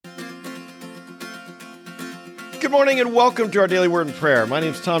Good morning and welcome to our Daily Word and Prayer. My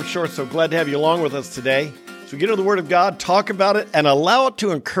name is Tom Short, so glad to have you along with us today. So we get into the Word of God, talk about it, and allow it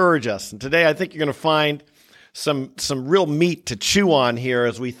to encourage us. And today I think you're going to find some real meat to chew on here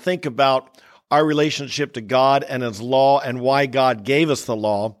as we think about our relationship to God and His law and why God gave us the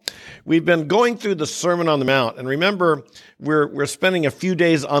law. We've been going through the Sermon on the Mount, and remember, we're spending a few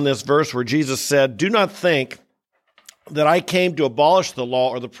days on this verse where Jesus said, "Do not think that I came to abolish the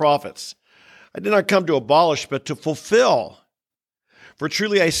law or the prophets. I did not come to abolish, but to fulfill. For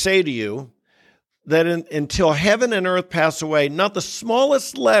truly I say to you that until heaven and earth pass away, not the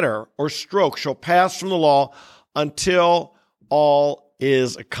smallest letter or stroke shall pass from the law until all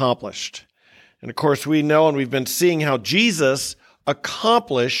is accomplished." And of course, we know and we've been seeing how Jesus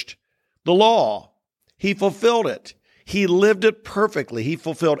accomplished the law. He fulfilled it. He lived it perfectly. He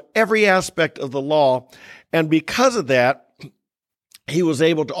fulfilled every aspect of the law. And because of that, He was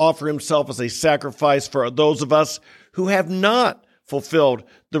able to offer Himself as a sacrifice for those of us who have not fulfilled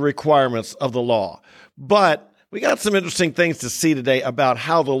the requirements of the law. But we got some interesting things to see today about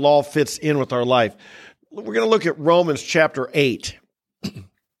how the law fits in with our life. We're going to look at Romans chapter 8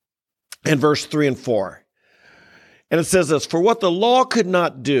 and verse 3 and 4. And it says this, "For what the law could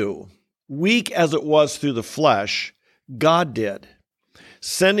not do, weak as it was through the flesh, God did,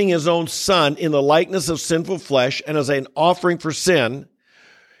 sending His own Son in the likeness of sinful flesh, and as an offering for sin,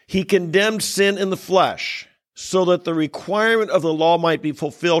 He condemned sin in the flesh, so that the requirement of the law might be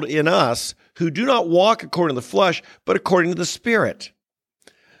fulfilled in us, who do not walk according to the flesh, but according to the Spirit."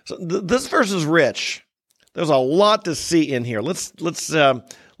 So this verse is rich. There's a lot to see in here. Let's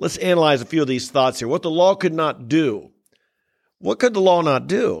analyze a few of these thoughts here. What the law could not do. What could the law not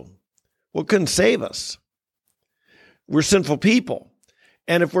do? What couldn't save us? We're sinful people.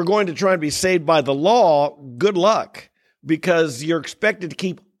 And if we're going to try and be saved by the law, good luck, because you're expected to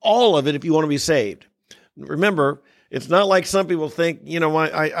keep all of it if you want to be saved. Remember, it's not like some people think,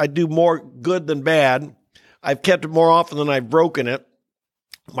 I do more good than bad. I've kept it more often than I've broken it.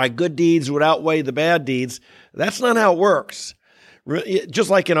 My good deeds would outweigh the bad deeds. That's not how it works. Just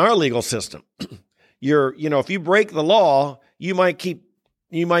like in our legal system, if you break the law, you might keep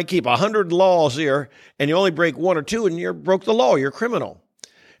 100 laws here, and you only break one or two, and you broke the law. You're a criminal.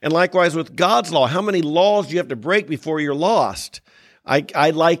 And likewise with God's law, how many laws do you have to break before you're lost?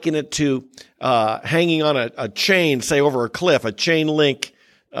 I liken it to hanging on a chain, say over a cliff, a chain link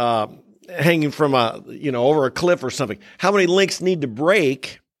hanging from over a cliff or something. How many links need to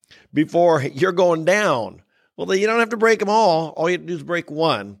break before you're going down? Well, you don't have to break them all. All you have to do is break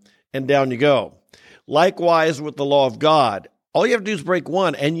one, and down you go. Likewise with the law of God. All you have to do is break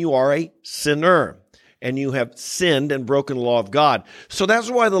one, and you are a sinner. And you have sinned and broken the law of God. So that's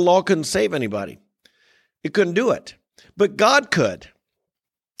why the law couldn't save anybody. It couldn't do it. But God could.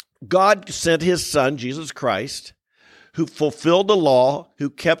 God sent His Son, Jesus Christ, who fulfilled the law, who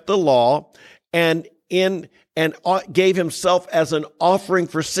kept the law, and gave Himself as an offering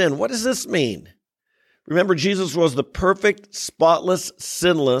for sin. What does this mean? Remember, Jesus was the perfect, spotless,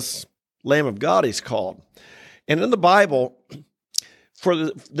 sinless Lamb of God, He's called. And in the Bible,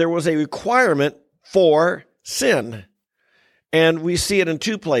 there was a requirement for sin. And we see it in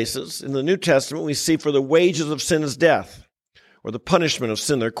two places. In the New Testament, we see for the wages of sin is death, or the punishment of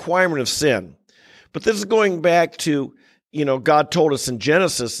sin, the requirement of sin. But this is going back to, God told us in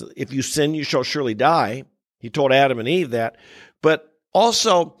Genesis, if you sin, you shall surely die. He told Adam and Eve that. But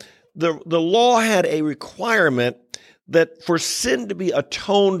also, the law had a requirement that for sin to be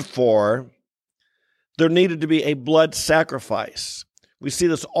atoned for, there needed to be a blood sacrifice. We see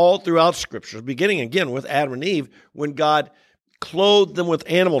this all throughout Scripture, beginning again with Adam and Eve, when God clothed them with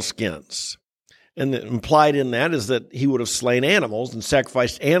animal skins. And implied in that is that He would have slain animals and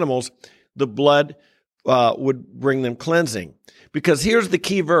sacrificed animals. The blood would bring them cleansing. Because here's the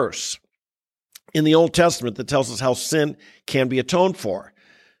key verse in the Old Testament that tells us how sin can be atoned for.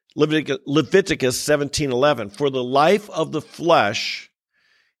 Leviticus 17:11, "For the life of the flesh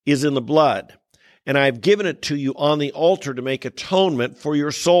is in the blood, and I have given it to you on the altar to make atonement for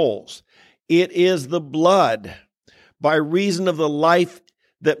your souls. It is the blood by reason of the life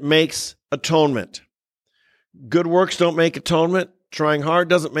that makes atonement." Good works don't make atonement. Trying hard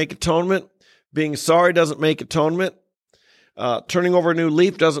doesn't make atonement. Being sorry doesn't make atonement. Turning over a new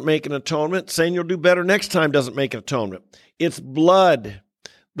leaf doesn't make an atonement. Saying you'll do better next time doesn't make an atonement. It's blood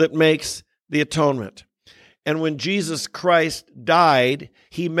that makes the atonement. And when Jesus Christ died,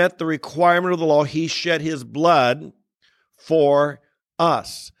 He met the requirement of the law. He shed His blood for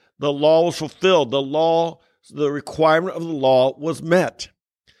us. The law was fulfilled. The requirement of the law was met.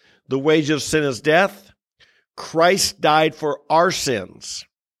 The wages of sin is death. Christ died for our sins.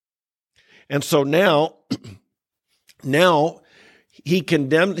 And so now Now, he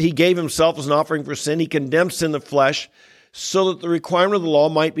gave himself as an offering for sin. He condemned sin in the flesh so that the requirement of the law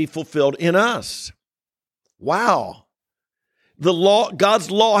might be fulfilled in us. Wow. God's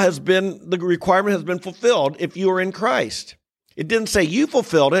law the requirement has been fulfilled if you are in Christ. It didn't say you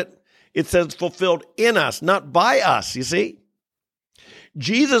fulfilled it. It says fulfilled in us, not by us, you see?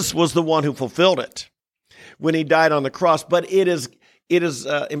 Jesus was the one who fulfilled it when he died on the cross, but it is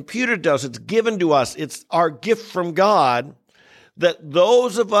imputed to us. It's given to us. It's our gift from God that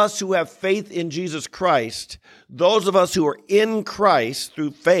those of us who have faith in Jesus Christ, those of us who are in Christ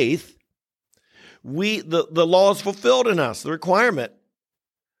through faith, the law is fulfilled in us, the requirement.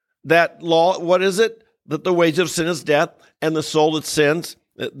 That law, what is it? That the wages of sin is death, and the soul that sins,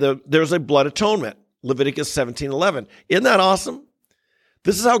 there's a blood atonement. Leviticus 17:11. Isn't that awesome?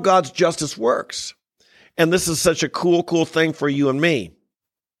 This is how God's justice works. And this is such a cool thing for you and me.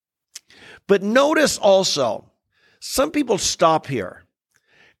 But notice also, some people stop here.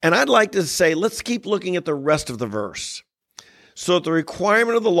 And I'd like to say, let's keep looking at the rest of the verse. So that the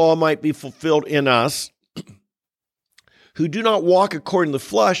requirement of the law might be fulfilled in us, who do not walk according to the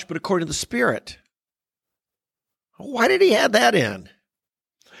flesh, but according to the Spirit. Why did he add that in?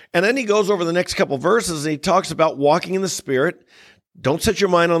 And then he goes over the next couple verses and he talks about walking in the Spirit. Don't set your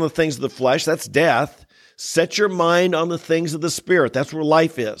mind on the things of the flesh. That's death. Set your mind on the things of the Spirit. That's where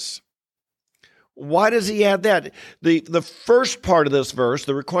life is. Why does he add that? The first part of this verse,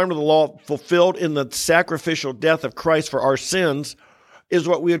 the requirement of the law fulfilled in the sacrificial death of Christ for our sins, is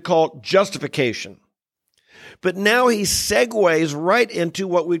what we would call justification. But now he segues right into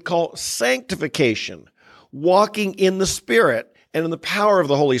what we'd call sanctification, walking in the Spirit and in the power of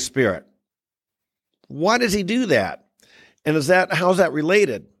the Holy Spirit. Why does he do that? And how's that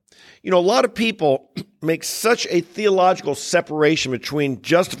related? You know, a lot of people make such a theological separation between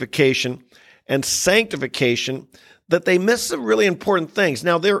justification and sanctification that they miss some really important things.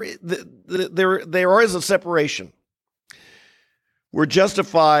 Now, there is a separation. We're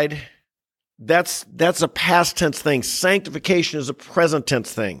justified. That's a past tense thing. Sanctification is a present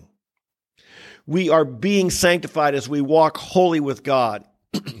tense thing. We are being sanctified as we walk holy with God.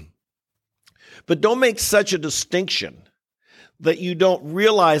 But don't make such a distinction that you don't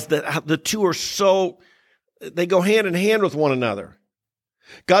realize that the two they go hand in hand with one another.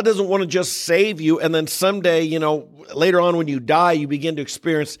 God doesn't want to just save you and then someday, later on when you die, you begin to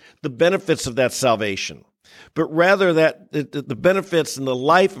experience the benefits of that salvation. But rather that the benefits and the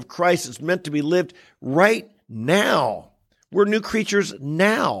life of Christ is meant to be lived right now. We're new creatures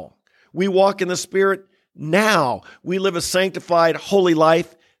now. We walk in the Spirit now. We live a sanctified, holy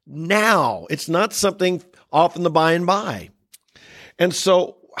life now. It's not something off in the by and by. And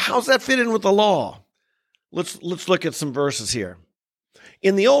so how's that fit in with the law? Let's look at some verses here.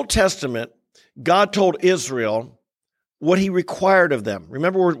 In the Old Testament, God told Israel what he required of them.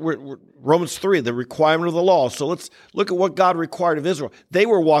 Remember, we're Romans 3, the requirement of the law. So let's look at what God required of Israel. They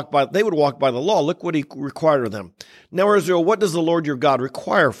would walk by the law. Look what he required of them. Now, Israel, what does the Lord your God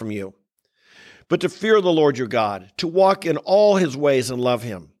require from you? But to fear the Lord your God, to walk in all his ways and love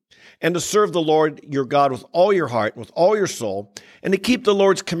him, and to serve the Lord your God with all your heart, with all your soul, and to keep the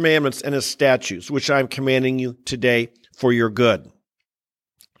Lord's commandments and his statutes, which I am commanding you today for your good.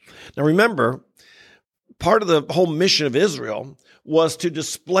 Now remember, part of the whole mission of Israel was to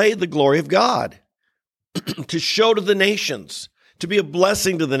display the glory of God, to show to the nations, to be a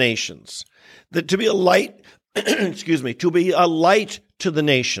blessing to the nations, that to be a light, to be a light to the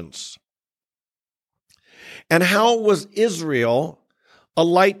nations. And how was Israel a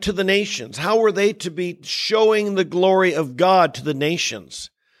light to the nations? How were they to be showing the glory of God to the nations?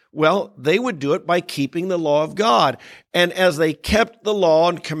 Well, they would do it by keeping the law of God. And as they kept the law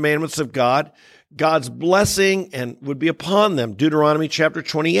and commandments of God, God's blessing would be upon them. Deuteronomy chapter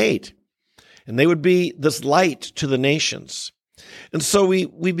 28. And they would be this light to the nations. And so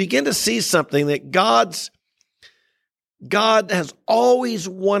we begin to see something that God has always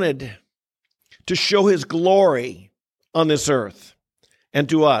wanted to show his glory on this earth and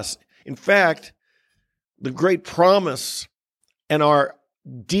to us. In fact, the great promise and our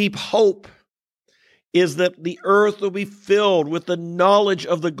deep hope is that the earth will be filled with the knowledge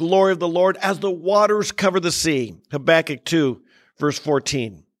of the glory of the Lord as the waters cover the sea. Habakkuk 2, verse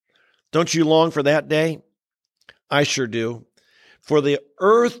 14. Don't you long for that day? I sure do. For the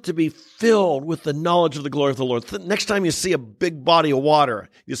earth to be filled with the knowledge of the glory of the Lord. Next time you see a big body of water,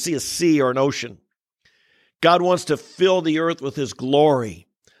 you see a sea or an ocean, God wants to fill the earth with his glory,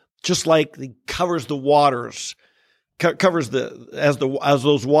 just like he covers the waters, as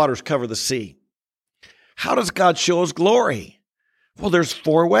those waters cover the sea. How does God show his glory? Well, there's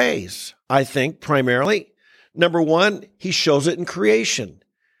four ways, I think, primarily. Number one, he shows it in creation.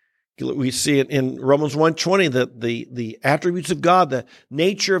 We see it in Romans 1:20 that the attributes of God, the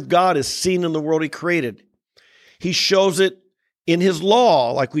nature of God is seen in the world he created. He shows it in his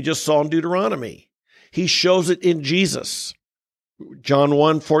law, like we just saw in Deuteronomy. He shows it in Jesus. John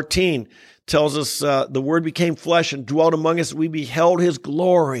 1:14 tells us the Word became flesh and dwelt among us. We beheld his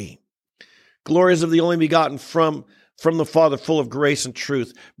glory. Glory is of the only begotten from the Father, full of grace and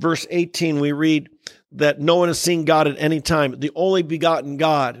truth. Verse 18, we read that no one has seen God at any time. The only begotten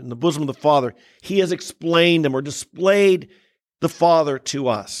God in the bosom of the Father, he has explained him or displayed the Father to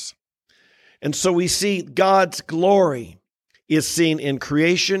us. And so we see God's glory is seen in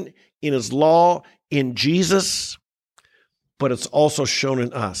creation, in his law, in Jesus, but it's also shown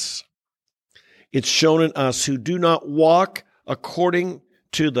in us. It's shown in us who do not walk according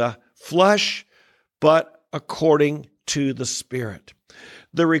to the flesh, but according to the Spirit.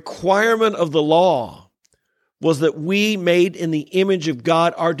 The requirement of the law was that we, made in the image of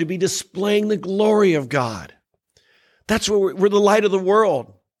God, are to be displaying the glory of God. That's what we're the light of the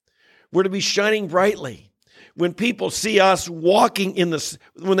world. We're to be shining brightly. When people see us walking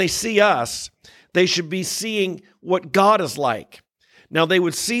when they see us, they should be seeing what God is like. Now, they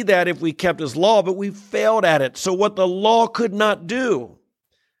would see that if we kept his law, but we failed at it. So what the law could not do,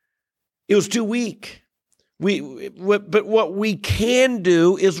 it was too weak. But what we can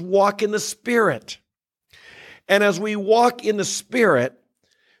do is walk in the Spirit. And as we walk in the Spirit,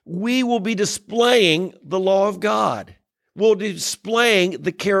 we will be displaying the law of God. We'll be displaying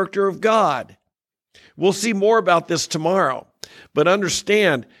the character of God. We'll see more about this tomorrow. But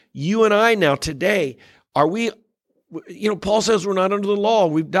understand, you and I now today, Paul says we're not under the law.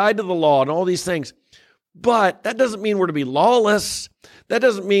 We've died to the law and all these things. But that doesn't mean we're to be lawless. That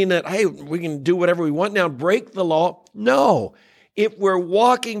doesn't mean that, hey, we can do whatever we want now, break the law. No. If we're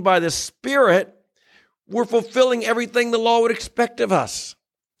walking by the Spirit, we're fulfilling everything the law would expect of us.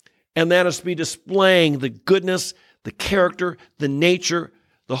 And that is to be displaying the goodness, the character, the nature,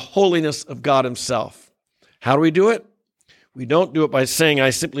 the holiness of God himself. How do we do it? We don't do it by saying, I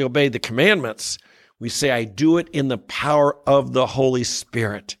simply obey the commandments. We say, I do it in the power of the Holy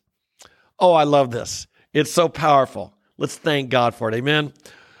Spirit. Oh, I love this. It's so powerful. Let's thank God for it. Amen.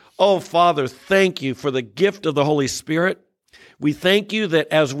 Oh, Father, thank you for the gift of the Holy Spirit. We thank you that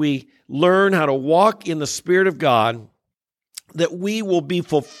as we learn how to walk in the Spirit of God, that we will be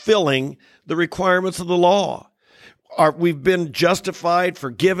fulfilling the requirements of the law. We've been justified,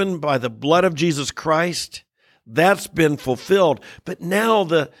 forgiven by the blood of Jesus Christ. That's been fulfilled. But now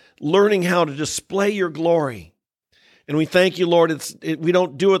the learning how to display your glory. And we thank you, Lord, we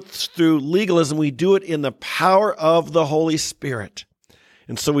don't do it through legalism. We do it in the power of the Holy Spirit.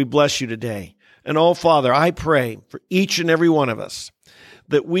 And so we bless you today. And oh, Father, I pray for each and every one of us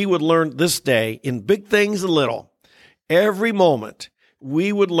that we would learn this day in big things and little, every moment,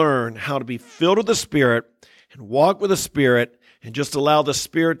 we would learn how to be filled with the Spirit and walk with the Spirit and just allow the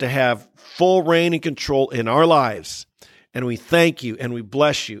Spirit to have full reign and control in our lives. And we thank you and we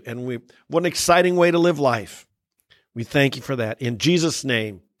bless you. And what an exciting way to live life. We thank you for that. In Jesus'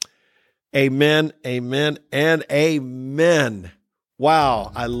 name, amen, amen, and amen.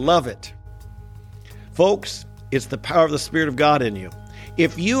 Wow, I love it. Folks, it's the power of the Spirit of God in you.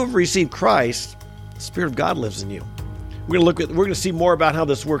 If you have received Christ, the Spirit of God lives in you. We're going to see more about how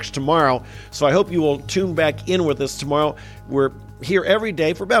this works tomorrow. So I hope you will tune back in with us tomorrow. We're here every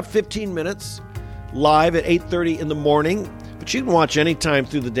day for about 15 minutes, live at 8:30 in the morning. But you can watch anytime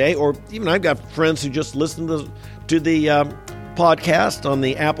through the day, or even I've got friends who just listen to the podcast on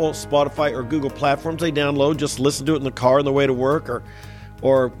the Apple, Spotify, or Google platforms. They download, just listen to it in the car on the way to work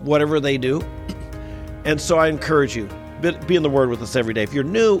or whatever they do. And so I encourage you, be in the Word with us every day. If you're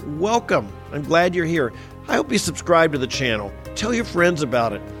new, welcome. I'm glad you're here. I hope you subscribe to the channel. Tell your friends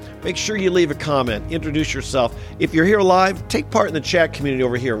about it. Make sure you leave a comment. Introduce yourself. If you're here live, take part in the chat community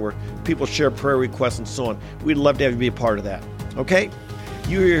over here where people share prayer requests and so on. We'd love to have you be a part of that. Okay?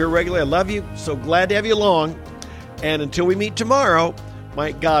 You're here regularly. I love you. So glad to have you along. And until we meet tomorrow,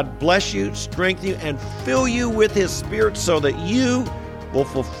 might God bless you, strengthen you, and fill you with His Spirit so that you will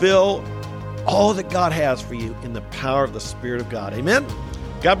fulfill all that God has for you in the power of the Spirit of God. Amen?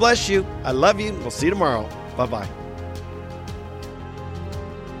 God bless you. I love you. We'll see you tomorrow. Bye-bye.